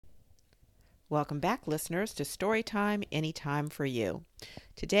Welcome back, listeners, to Storytime Anytime for You.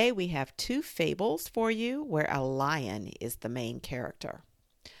 Today we have two fables for you where a lion is the main character.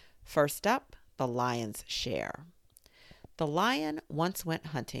 First up, The Lion's Share. The lion once went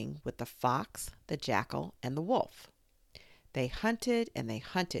hunting with the fox, the jackal, and the wolf. They hunted and they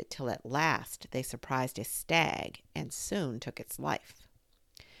hunted till at last they surprised a stag and soon took its life.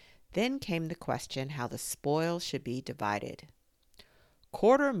 Then came the question how the spoil should be divided.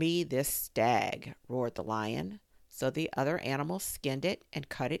 "Quarter me this stag," roared the lion. So the other animals skinned it and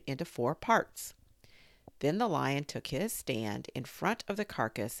cut it into 4 parts. Then the lion took his stand in front of the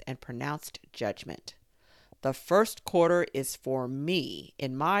carcass and pronounced judgment. "The first quarter is for me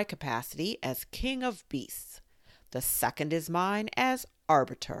in my capacity as king of beasts. The second is mine as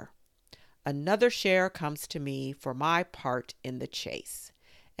arbiter. Another share comes to me for my part in the chase.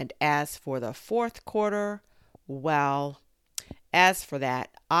 And as for the 4th quarter, well, as for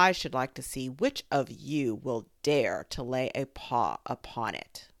that, I should like to see which of you will dare to lay a paw upon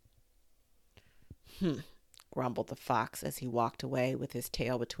it." Grumbled the fox as he walked away with his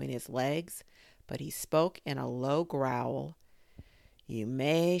tail between his legs, but he spoke in a low growl. "You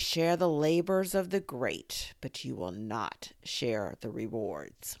may share the labors of the great, but you will not share the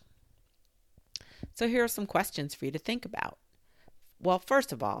rewards." So here are some questions for you to think about. Well,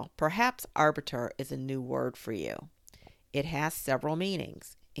 first of all, perhaps arbiter is a new word for you. It has several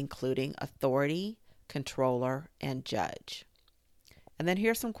meanings, including authority, controller, and judge. And then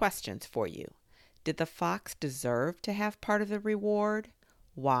here's some questions for you. Did the fox deserve to have part of the reward?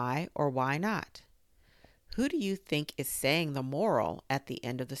 Why or why not? Who do you think is saying the moral at the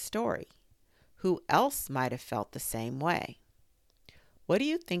end of the story? Who else might have felt the same way? What do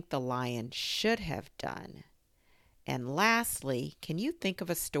you think the lion should have done? And lastly, can you think of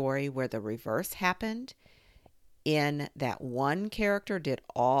a story where the reverse happened, in that one character did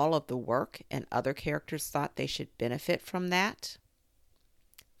all of the work and other characters thought they should benefit from that?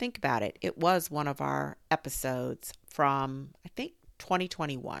 Think about it. It was one of our episodes from, I think,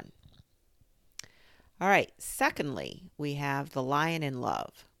 2021. All right, secondly, we have The Lion in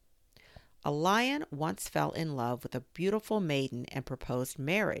Love. A lion once fell in love with a beautiful maiden and proposed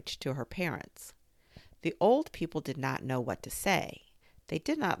marriage to her parents. The old people did not know what to say. They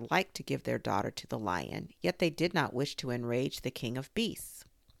did not like to give their daughter to the lion, yet they did not wish to enrage the king of beasts.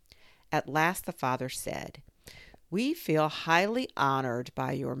 At last the father said, "We feel highly honored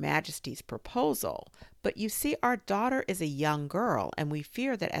by your majesty's proposal, but you see our daughter is a young girl, and we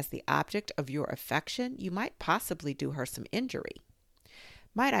fear that as the object of your affection, you might possibly do her some injury.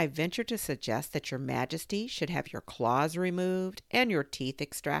 Might I venture to suggest that your majesty should have your claws removed and your teeth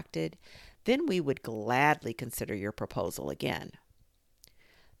extracted? Then we would gladly consider your proposal again."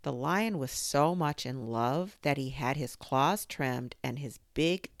 The lion was so much in love that he had his claws trimmed and his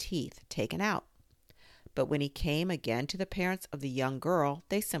big teeth taken out. But when he came again to the parents of the young girl,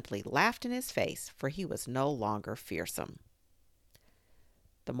 they simply laughed in his face, for he was no longer fearsome.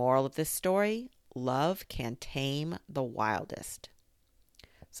 The moral of this story: love can tame the wildest.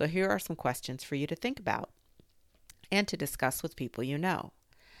 So here are some questions for you to think about and to discuss with people you know.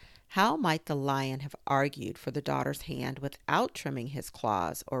 How might the lion have argued for the daughter's hand without trimming his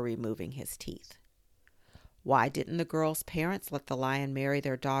claws or removing his teeth? Why didn't the girl's parents let the lion marry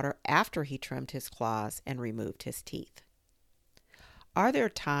their daughter after he trimmed his claws and removed his teeth? Are there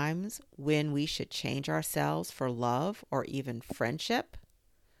times when we should change ourselves for love or even friendship?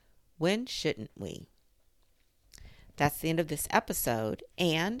 When shouldn't we? That's the end of this episode,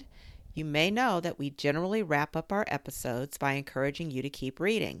 and you may know that we generally wrap up our episodes by encouraging you to keep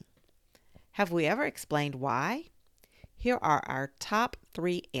reading. Have we ever explained why? Here are our top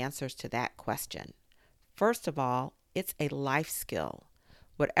 3 answers to that question. First of all, it's a life skill.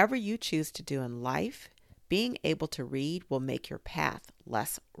 Whatever you choose to do in life, being able to read will make your path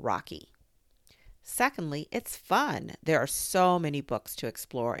less rocky. Secondly, it's fun. There are so many books to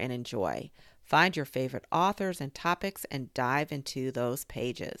explore and enjoy. Find your favorite authors and topics and dive into those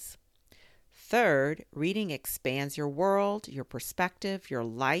pages. Third, reading expands your world, your perspective, your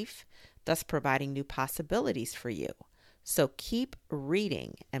life, thus providing new possibilities for you. So keep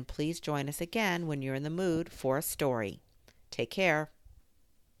reading, and please join us again when you're in the mood for a story. Take care.